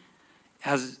daily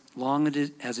as long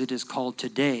as it is called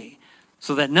today,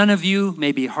 so that none of you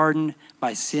may be hardened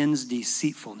by sin's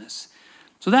deceitfulness.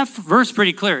 So that verse is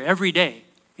pretty clear. Every day,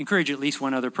 encourage at least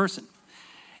one other person.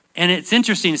 And it's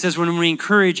interesting. It says when we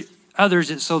encourage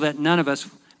others, it's so that none of us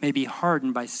may be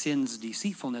hardened by sin's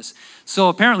deceitfulness. So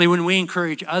apparently when we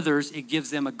encourage others, it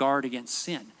gives them a guard against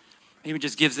sin. Maybe it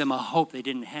just gives them a hope they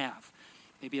didn't have.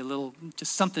 Maybe a little,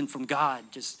 just something from God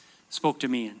just spoke to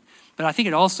me. But I think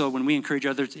it also, when we encourage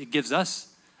others, it gives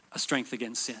us a strength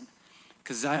against sin.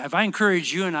 Because if I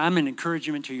encourage you and I'm an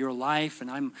encouragement to your life and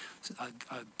I'm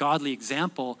a godly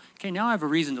example, okay, now I have a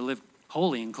reason to live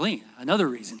holy and clean. Another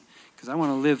reason, because I want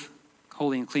to live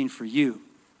holy and clean for you.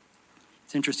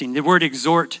 It's interesting. The word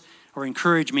exhort or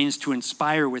encourage means to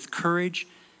inspire with courage,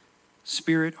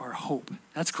 spirit, or hope.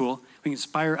 That's cool. We can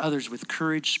inspire others with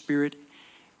courage, spirit,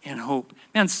 and hope.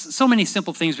 Man, so many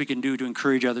simple things we can do to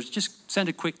encourage others. Just send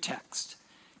a quick text.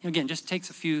 Again, just takes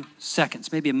a few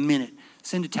seconds, maybe a minute.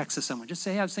 Send a text to someone. Just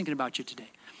say, hey, I was thinking about you today.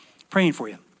 Praying for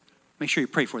you. Make sure you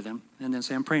pray for them, and then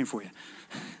say, I'm praying for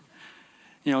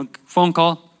you. Phone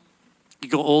call. You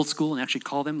go old school and actually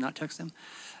call them, not text them.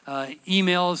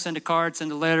 Email, send a card,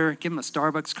 send a letter, give them a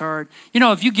Starbucks card.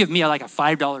 If you give me like a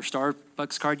 $5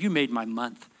 Starbucks card, you made my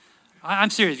month. I'm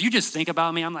serious. If you just think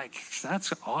about me, I'm like,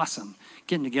 that's awesome.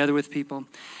 Getting together with people.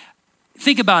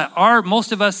 Think about it.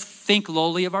 Most of us think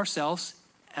lowly of ourselves,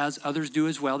 as others do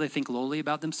as well. They think lowly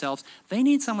about themselves. They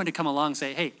need someone to come along and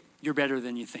say, hey, you're better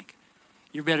than you think.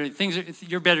 You're better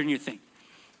than you think.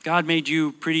 God made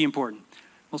you pretty important.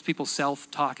 Most people's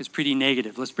self-talk is pretty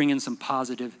negative. Let's bring in some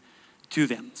positive to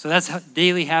them. So that's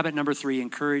daily habit number 3,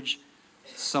 encourage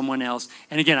someone else.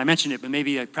 And again, I mentioned it, but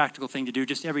maybe a practical thing to do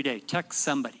just every day. Text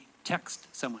somebody. Text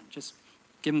someone. Just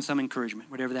give them some encouragement,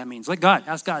 whatever that means.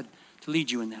 Ask God to lead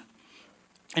you in that.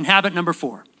 And habit number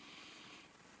 4,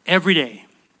 every day,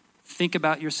 think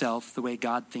about yourself the way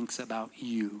God thinks about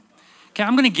you. Okay,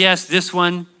 I'm going to guess this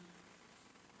one,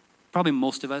 probably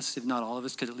most of us, if not all of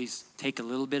us, could at least take a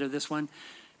little bit of this one.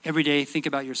 Every day, think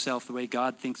about yourself the way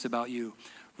God thinks about you.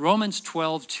 Romans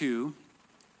 12:2,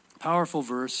 powerful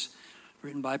verse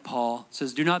written by Paul,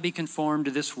 says, do not be conformed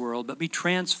to this world, but be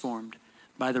transformed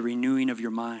by the renewing of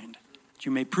your mind, that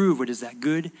you may prove what is that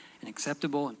good and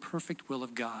acceptable and perfect will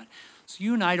of God. So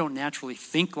you and I don't naturally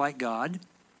think like God.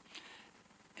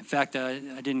 In fact, I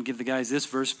didn't give the guys this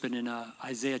verse, but in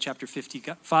Isaiah chapter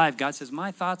 55, God says,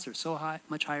 my thoughts are so high,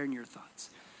 much higher than your thoughts.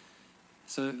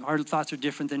 So our thoughts are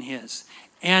different than his.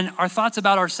 And our thoughts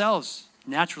about ourselves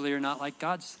naturally are not like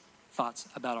God's thoughts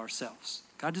about ourselves.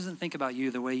 God doesn't think about you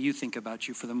the way you think about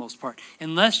you for the most part,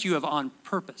 unless you have on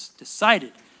purpose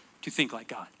decided to think like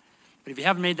God. But if you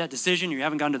haven't made that decision, you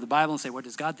haven't gone to the Bible and say, what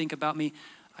does God think about me?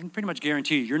 I can pretty much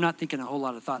guarantee you're not thinking a whole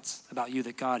lot of thoughts about you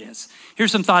that God is.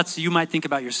 Here's some thoughts you might think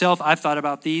about yourself. I've thought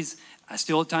about these. I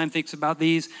still at times think about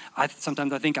these.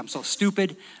 Sometimes I think I'm so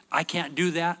stupid. I can't do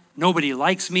that. Nobody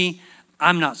likes me.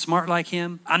 I'm not smart like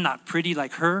him. I'm not pretty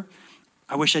like her.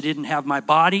 I wish I didn't have my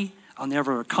body. I'll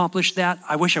never accomplish that.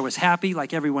 I wish I was happy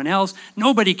like everyone else.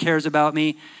 Nobody cares about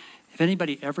me. If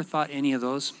anybody ever thought any of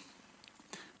those?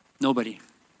 Nobody.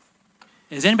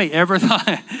 Has anybody ever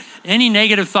thought any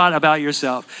negative thought about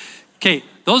yourself? Okay,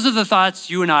 those are the thoughts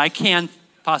you and I can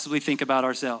possibly think about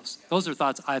ourselves. Those are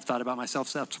thoughts I've thought about myself,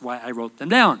 so that's why I wrote them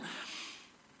down.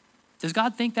 Does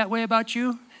God think that way about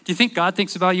you? Do you think God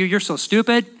thinks about you? You're so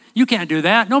stupid. You can't do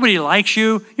that. Nobody likes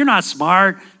you. You're not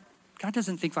smart. God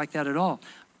doesn't think like that at all.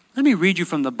 Let me read you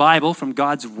from the Bible, from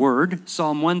God's Word,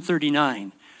 Psalm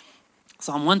 139.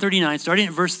 Psalm 139, starting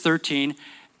at verse 13.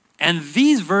 And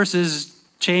these verses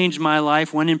changed my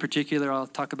life. One in particular I'll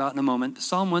talk about in a moment.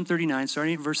 Psalm 139,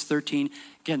 starting at verse 13.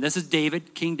 Again, this is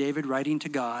David, King David, writing to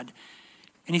God.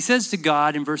 And he says to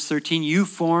God in verse 13, you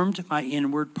formed my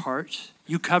inward parts.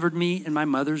 You covered me in my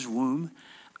mother's womb.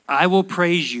 I will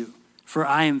praise you, for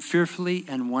I am fearfully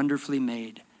and wonderfully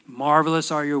made.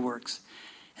 Marvelous are your works,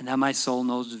 and that my soul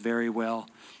knows very well.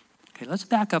 Okay, let's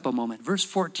back up a moment. Verse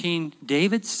 14,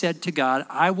 David said to God,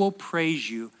 I will praise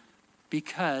you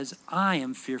because I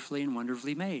am fearfully and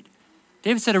wonderfully made.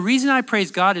 David said, a reason I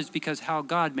praise God is because how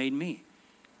God made me.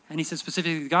 And he said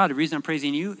specifically to God, the reason I'm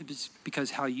praising you is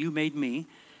because how you made me.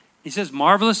 He says,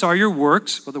 marvelous are your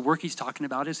works. Well, the work he's talking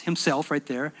about is himself right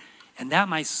there. And that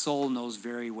my soul knows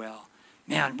very well.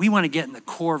 Man, we want to get in the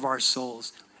core of our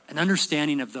souls an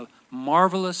understanding of the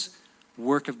marvelous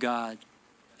work of God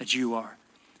that you are.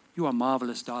 You are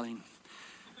marvelous, darling.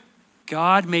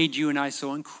 God made you and I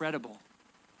so incredible.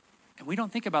 And we don't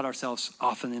think about ourselves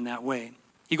often in that way.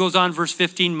 He goes on, verse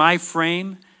 15, my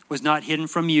frame was not hidden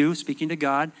from you, speaking to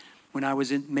God, when I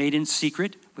was made in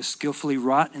secret, was skillfully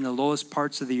wrought in the lowest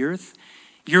parts of the earth.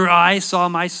 Your eyes saw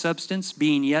my substance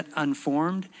being yet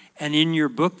unformed, and in your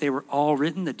book they were all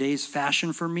written, the days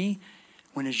fashioned for me,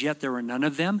 when as yet there were none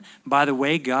of them. By the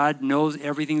way, God knows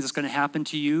everything that's going to happen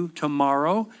to you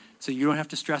tomorrow, so you don't have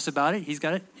to stress about it. He's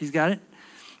got it. He's got it.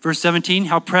 Verse 17,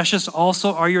 how precious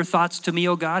also are your thoughts to me,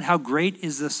 O God. How great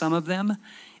is the sum of them.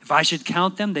 If I should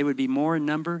count them, they would be more in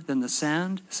number than the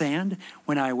sand.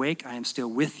 When I awake, I am still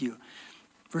with you.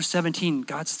 Verse 17,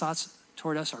 God's thoughts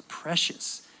toward us are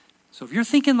precious. So if you're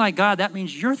thinking like God, that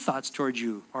means your thoughts toward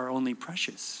you are only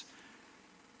precious.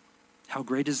 How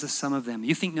great is the sum of them?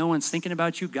 You think no one's thinking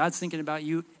about you? God's thinking about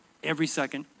you every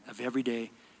second of every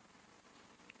day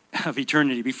of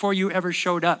eternity. Before you ever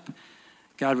showed up,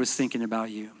 God was thinking about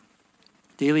you.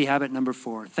 Daily habit number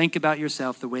 4, think about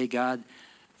yourself the way God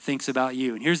thinks about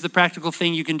you. And here's the practical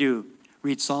thing you can do.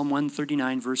 Read Psalm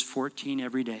 139, verse 14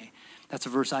 every day. That's a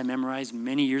verse I memorized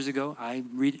many years ago. I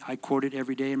quote it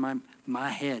every day in my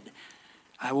head.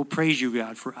 I will praise you,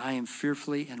 God, for I am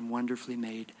fearfully and wonderfully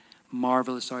made.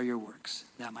 Marvelous are your works.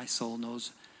 That my soul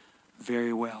knows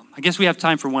very well. I guess we have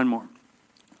time for one more.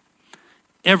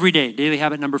 Every day, daily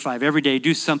habit number 5, every day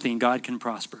do something God can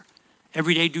prosper.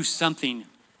 Every day do something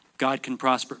God can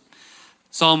prosper.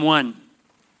 Psalm 1,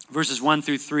 verses 1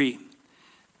 through 3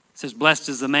 says, blessed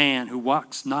is the man who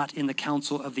walks not in the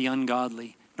counsel of the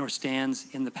ungodly, nor stands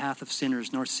in the path of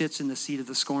sinners, nor sits in the seat of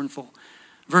the scornful.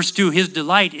 Verse 2, his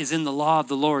delight is in the law of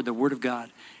the Lord, the word of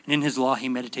God. And in his law he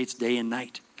meditates day and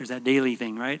night. There's that daily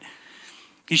thing, right?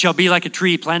 He shall be like a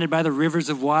tree planted by the rivers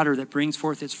of water that brings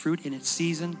forth its fruit in its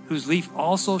season, whose leaf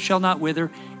also shall not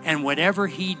wither, and whatever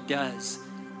he does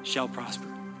shall prosper.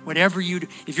 Whatever you do,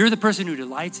 if you're the person who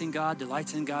delights in God,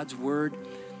 delights in God's word,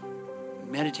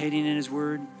 meditating in his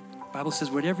word, the Bible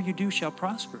says whatever you do shall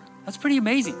prosper. That's pretty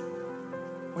amazing.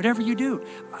 Whatever you do.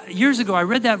 Years ago, I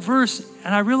read that verse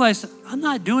and I realized I'm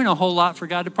not doing a whole lot for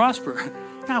God to prosper.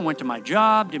 I went to my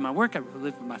job, did my work, I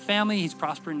lived with my family, he's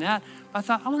prospering that. I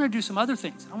thought, I want to do some other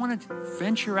things. I want to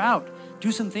venture out,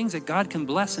 do some things that God can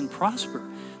bless and prosper.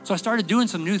 So I started doing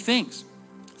some new things.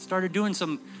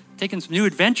 Taking some new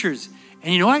adventures.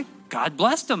 And you know what? God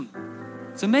blessed them.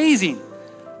 It's amazing.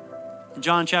 In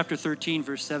John chapter 13,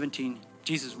 verse 17,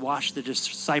 Jesus washed the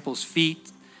disciples' feet.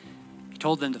 He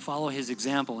told them to follow his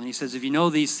example. And he says, if you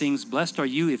know these things, blessed are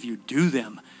you if you do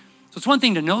them. So it's one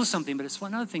thing to know something, but it's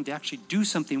another thing to actually do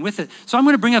something with it. So I'm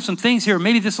going to bring up some things here.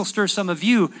 Maybe this will stir some of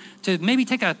you to maybe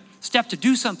take a step to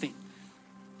do something.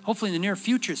 Hopefully in the near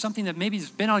future, something that maybe has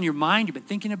been on your mind, you've been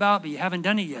thinking about, but you haven't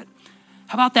done it yet.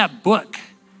 How about that book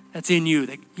that's in you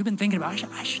that you've been thinking about?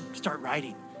 I should start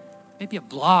writing. Maybe a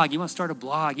blog. You want to start a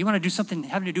blog. You want to do something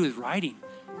having to do with writing.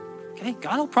 Okay,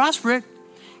 God will prosper it.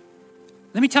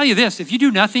 Let me tell you this. If you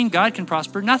do nothing, God can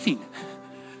prosper nothing.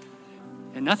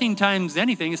 And nothing times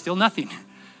anything is still nothing.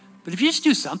 But if you just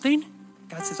do something,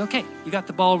 God says, okay, you got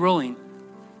the ball rolling.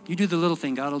 You do the little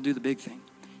thing, God will do the big thing.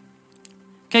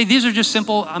 Okay, these are just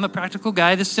simple. I'm a practical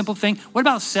guy. This simple thing. What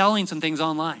about selling some things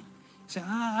online? You say,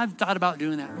 I've thought about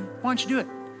doing that. Why don't you do it?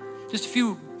 Just a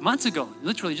few months ago,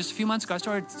 literally just a few months ago, I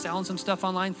started selling some stuff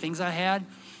online, things I had.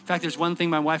 In fact, there's one thing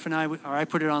my wife and I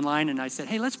put it online and I said,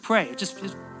 hey, let's pray. Just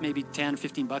maybe 10,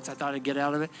 15 bucks I thought I'd get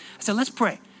out of it. I said, let's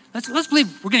pray. Let's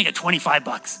believe we're going to get 25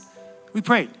 bucks. We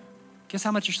prayed. Guess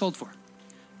how much you sold for?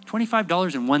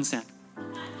 $25.01.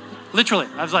 Literally.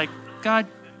 I was like, God,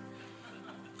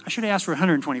 I should have asked for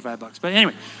 125 bucks. But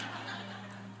anyway.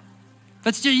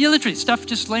 That's literally stuff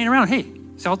just laying around. Hey,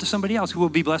 sell it to somebody else who will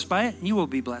be blessed by it, and you will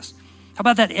be blessed. How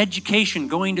about that education,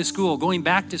 going to school, going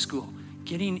back to school,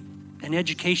 getting an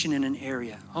education in an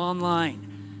area,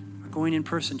 online, or going in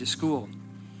person to school.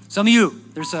 Some of you,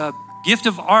 there's a gift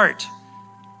of art.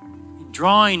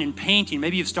 Drawing and painting.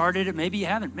 Maybe you've started it, maybe you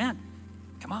haven't. Man,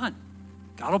 come on.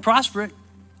 God will prosper it.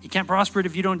 You can't prosper it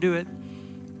if you don't do it.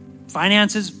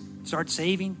 Finances, start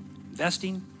saving,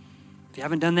 investing. If you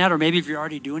haven't done that, or maybe if you're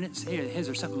already doing it, say, hey, is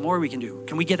there something more we can do?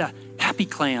 Can we get a happy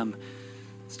clam?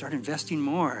 Start investing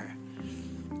more.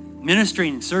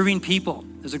 Ministering, serving people.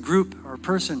 There's a group or a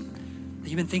person that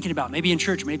you've been thinking about, maybe in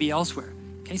church, maybe elsewhere.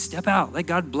 Okay, step out. Let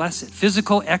God bless it.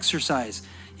 Physical exercise.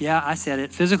 Yeah, I said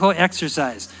it. Physical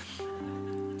exercise.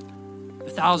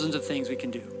 Thousands of things we can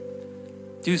do.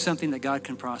 Do something that God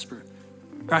can prosper.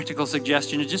 Practical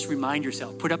suggestion is just remind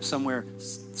yourself. Put up somewhere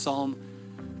Psalm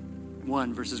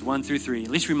 1, verses 1 through 3.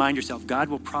 At least remind yourself, God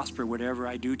will prosper whatever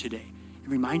I do today.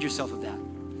 And remind yourself of that.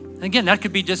 And again, that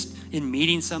could be just in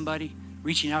meeting somebody,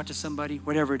 reaching out to somebody,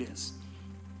 whatever it is.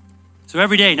 So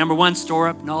every day, number 1, store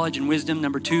up knowledge and wisdom.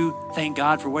 Number 2, thank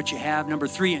God for what you have. Number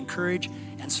 3, encourage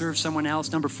and serve someone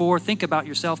else. Number 4, think about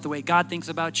yourself the way God thinks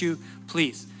about you.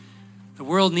 Please. The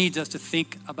world needs us to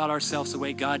think about ourselves the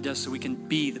way God does so we can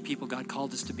be the people God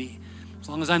called us to be. As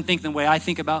long as I'm thinking the way I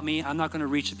think about me, I'm not going to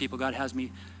reach the people God has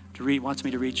me to reach, wants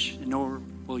me to reach, and nor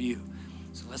will you.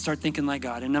 So let's start thinking like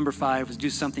God. And number 5 is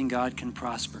do something God can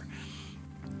prosper.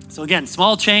 So again,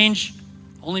 small change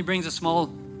only brings a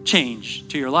small change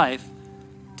to your life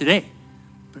today.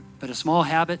 But a small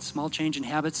habit, small change in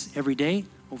habits every day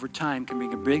over time can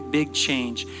bring a big, big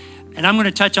change. And I'm going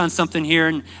to touch on something here,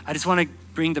 and I just want to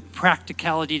bring the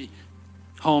practicality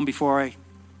home before I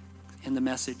end the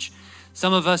message.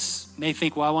 Some of us may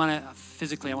think, well, I want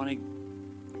to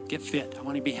get fit. I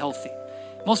want to be healthy.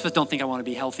 Most of us don't think I want to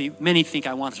be healthy. Many think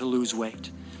I want to lose weight.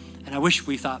 And I wish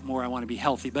we thought more I want to be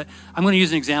healthy. But I'm going to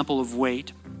use an example of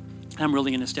weight. I'm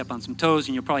really going to step on some toes,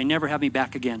 and you'll probably never have me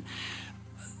back again.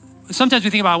 sometimes we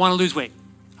think about, I want to lose weight.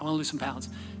 I want to lose some pounds.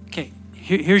 Okay,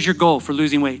 here's your goal for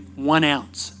losing weight. 1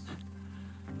 ounce.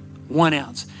 1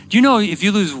 ounce. Do you know if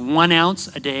you lose 1 ounce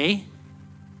a day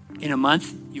in a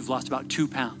month, you've lost about 2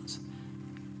 pounds?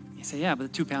 You say, yeah, but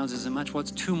the 2 pounds isn't much. Well,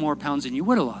 it's 2 more pounds than you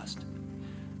would have lost.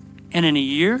 And in a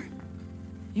year,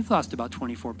 you've lost about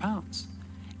 24 pounds.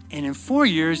 And in 4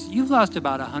 years, you've lost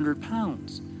about 100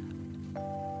 pounds.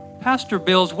 Pastor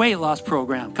Bill's weight loss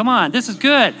program. Come on, this is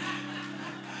good.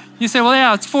 You say, well,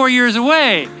 yeah, it's 4 years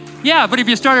away. Yeah, but if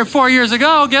you started 4 years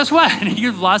ago, guess what?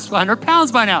 You've lost 100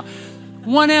 pounds by now.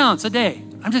 1 ounce a day.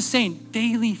 I'm just saying,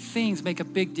 daily things make a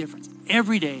big difference.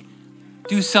 Every day,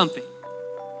 do something.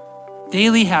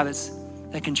 Daily habits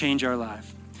that can change our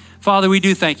life. Father, we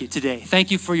do thank you today.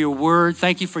 Thank you for your word.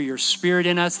 Thank you for your spirit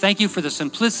in us. Thank you for the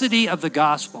simplicity of the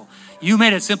gospel. You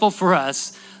made it simple for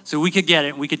us so we could get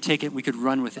it, we could take it, we could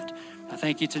run with it. I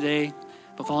thank you today,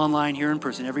 both online, here in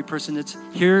person, every person that's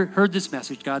here heard this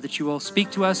message, God, that you will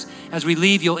speak to us. As we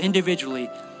leave, you'll individually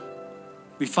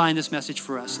refine this message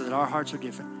for us so that our hearts are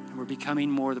different and we're becoming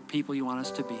more the people you want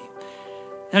us to be.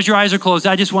 As your eyes are closed,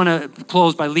 I just want to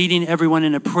close by leading everyone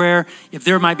in a prayer. If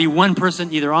there might be one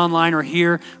person, either online or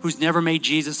here, who's never made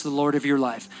Jesus the Lord of your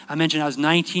life. I mentioned I was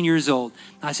 19 years old.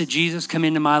 I said, Jesus, come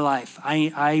into my life.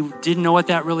 I didn't know what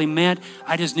that really meant.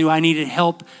 I just knew I needed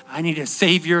help. I needed a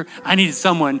savior. I needed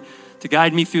someone to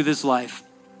guide me through this life.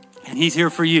 And he's here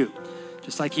for you.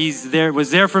 Just like was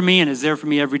there for me and is there for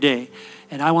me every day.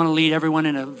 And I want to lead everyone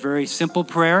in a very simple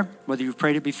prayer, whether you've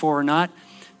prayed it before or not.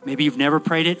 Maybe you've never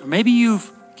prayed it, or maybe you've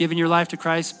given your life to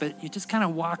Christ, but you're just kind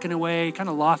of walking away, kind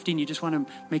of lofty, and you just want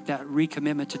to make that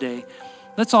recommitment today.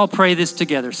 Let's all pray this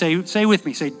together. Say with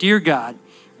me, say, Dear God,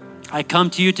 I come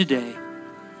to you today,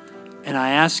 and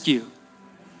I ask you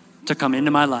to come into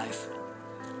my life.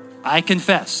 I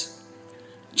confess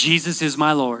Jesus is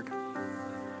my Lord.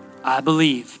 I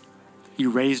believe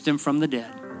you raised him from the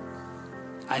dead.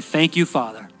 I thank you,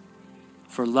 Father,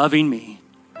 for loving me.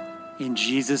 In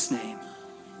Jesus' name,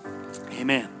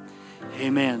 amen.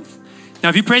 Amen. Now,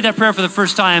 if you prayed that prayer for the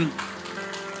first time,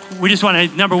 we just want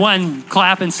to, number one,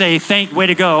 clap and say, way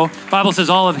to go. The Bible says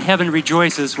all of heaven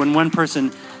rejoices when one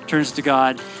person turns to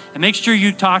God. And make sure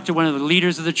you talk to one of the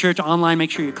leaders of the church online.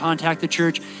 Make sure you contact the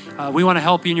church. We want to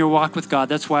help you in your walk with God.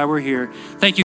 That's why we're here. Thank you.